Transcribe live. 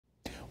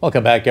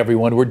Welcome back,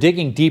 everyone. We're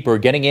digging deeper,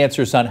 getting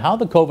answers on how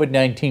the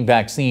COVID-19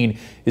 vaccine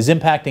is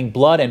impacting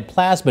blood and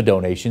plasma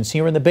donations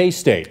here in the Bay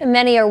State.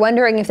 Many are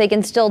wondering if they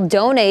can still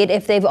donate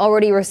if they've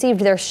already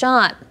received their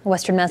shot.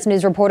 Western Mass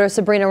News reporter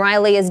Sabrina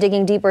Riley is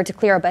digging deeper to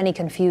clear up any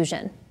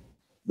confusion.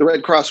 The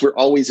Red Cross, we're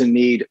always in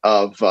need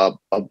of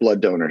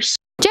blood donors.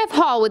 Jeff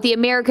Hall with the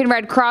American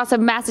Red Cross of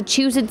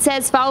Massachusetts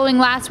says following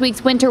last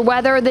week's winter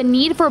weather, the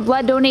need for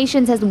blood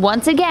donations has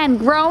once again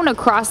grown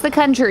across the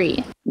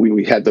country.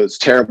 We had those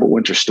terrible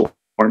winter storms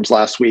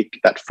last week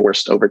that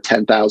forced over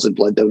 10,000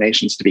 blood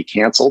donations to be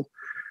canceled.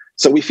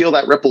 So we feel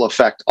that ripple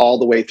effect all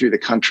the way through the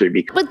country.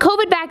 With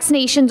COVID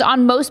vaccinations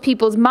on most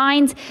people's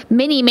minds,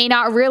 many may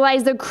not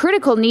realize the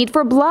critical need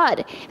for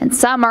blood, and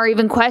some are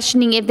even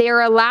questioning if they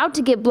are allowed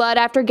to give blood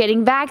after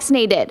getting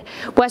vaccinated.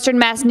 Western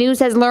Mass News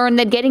has learned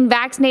that getting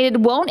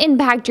vaccinated won't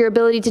impact your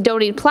ability to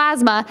donate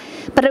plasma,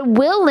 but it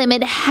will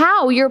limit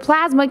how your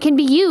plasma can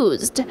be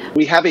used.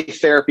 We have a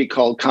therapy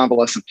called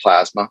convalescent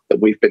plasma that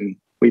we've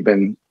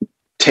been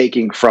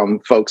taking from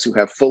folks who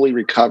have fully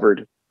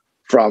recovered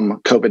from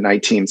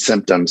COVID-19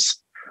 symptoms.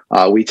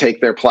 We take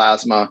their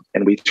plasma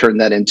and we turn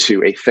that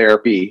into a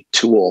therapy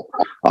tool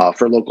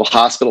for local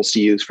hospitals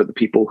to use for the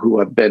people who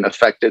have been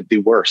affected the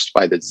worst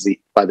by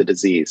the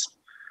disease.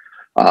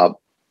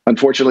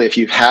 Unfortunately, if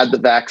you've had the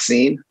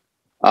vaccine,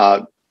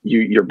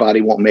 your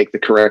body won't make the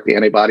correct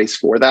antibodies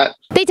for that.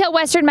 They tell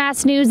Western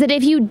Mass News that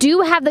if you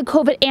do have the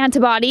COVID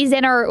antibodies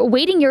and are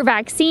awaiting your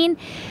vaccine,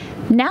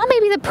 now may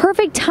be the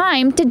perfect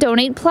time to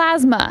donate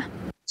plasma.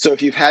 So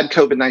if you've had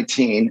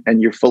COVID-19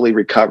 and you're fully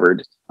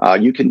recovered,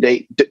 you can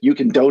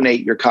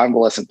donate your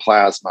convalescent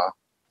plasma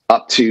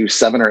up to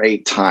 7 or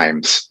 8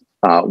 times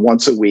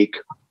once a week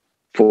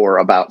for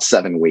about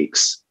 7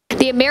 weeks.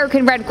 The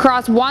American Red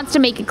Cross wants to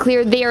make it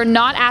clear they are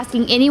not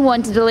asking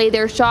anyone to delay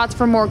their shots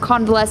for more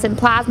convalescent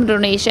plasma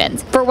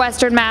donations. For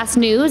Western Mass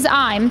News,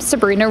 I'm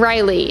Sabrina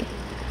Riley.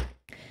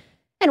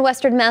 And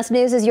Western Mass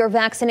News is your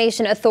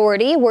vaccination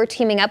authority. We're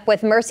teaming up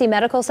with Mercy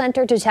Medical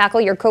Center to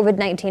tackle your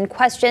COVID-19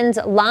 questions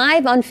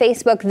live on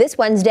Facebook this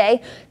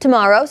Wednesday,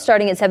 tomorrow,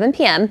 starting at 7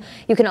 p.m.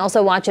 You can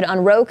also watch it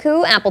on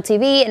Roku, Apple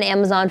TV, and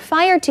Amazon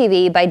Fire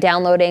TV by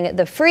downloading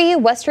the free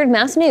Western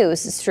Mass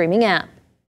News streaming app.